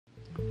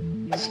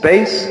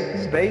Space,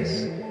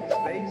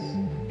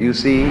 you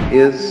see,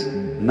 is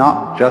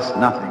not just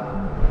nothing.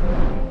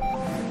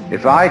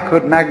 If I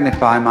could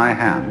magnify my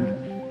hand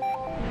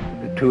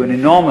to an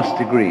enormous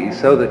degree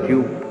so that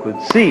you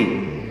could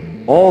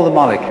see all the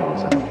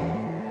molecules in it,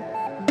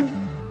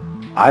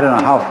 I don't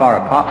know how far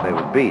apart they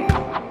would be,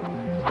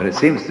 but it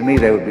seems to me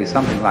they would be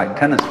something like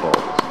tennis balls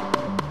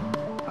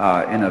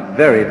in a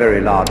very,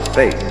 very large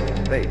space.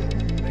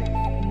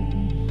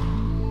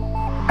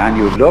 And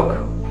you look,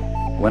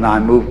 when I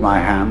move my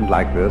hand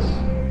like this,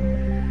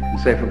 and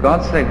say, for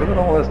God's sake, look at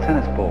all those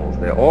tennis balls.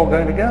 They're all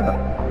going together.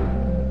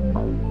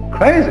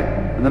 Crazy.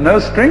 And there are no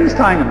strings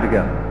tying them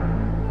together.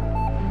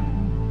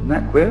 Isn't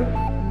that queer?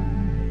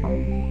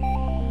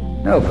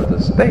 No, but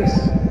there's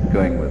space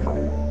going with it.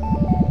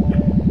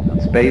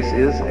 And space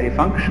is a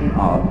function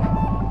of,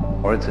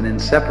 or it's an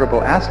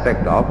inseparable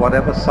aspect of,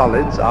 whatever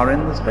solids are in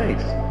the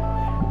space.